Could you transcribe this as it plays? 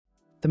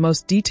The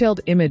most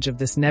detailed image of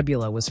this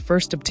nebula was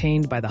first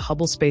obtained by the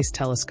Hubble Space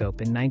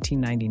Telescope in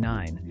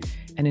 1999,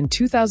 and in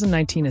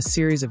 2019 a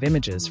series of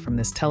images from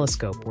this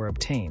telescope were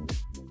obtained,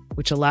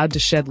 which allowed to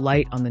shed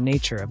light on the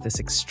nature of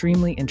this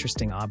extremely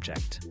interesting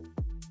object.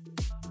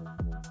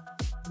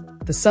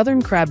 The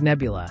Southern Crab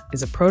Nebula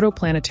is a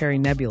protoplanetary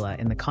nebula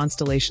in the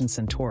constellation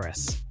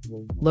Centaurus,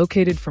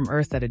 located from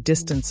Earth at a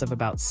distance of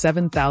about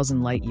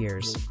 7,000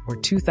 light-years, or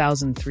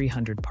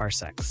 2,300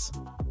 parsecs.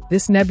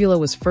 This nebula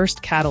was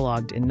first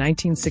catalogued in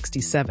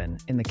 1967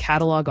 in the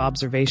Catalog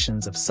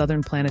Observations of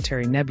Southern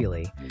Planetary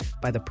Nebulae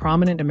by the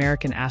prominent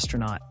American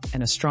astronaut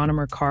and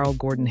astronomer Carl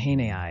Gordon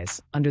Hayes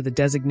under the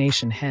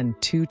designation Hen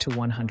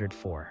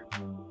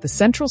 2-104. The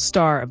central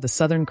star of the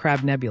Southern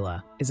Crab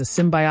Nebula is a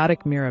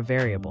symbiotic Mira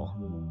variable,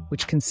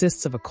 which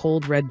consists of a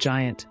cold red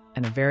giant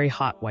and a very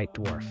hot white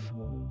dwarf.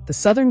 The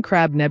Southern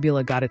Crab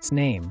Nebula got its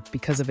name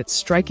because of its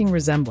striking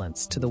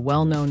resemblance to the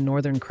well-known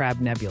Northern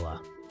Crab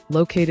Nebula,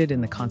 located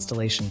in the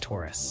constellation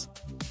Taurus.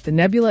 The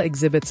nebula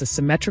exhibits a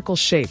symmetrical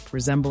shape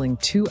resembling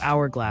two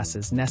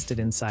hourglasses nested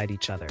inside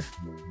each other.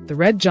 The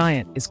red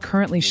giant is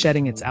currently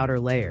shedding its outer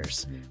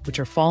layers, which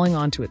are falling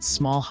onto its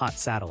small hot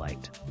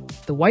satellite.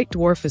 The white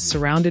dwarf is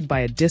surrounded by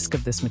a disk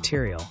of this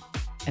material,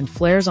 and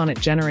flares on it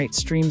generate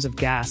streams of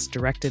gas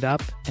directed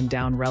up and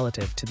down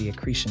relative to the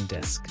accretion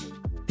disk.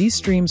 These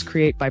streams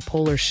create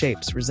bipolar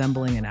shapes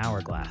resembling an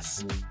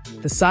hourglass.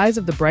 The size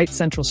of the bright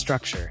central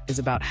structure is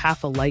about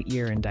half a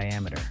light-year in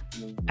diameter.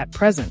 At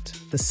present,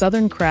 the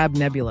Southern Crab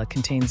Nebula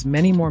contains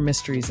many more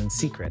mysteries and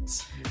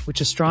secrets,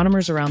 which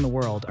astronomers around the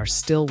world are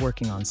still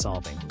working on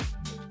solving.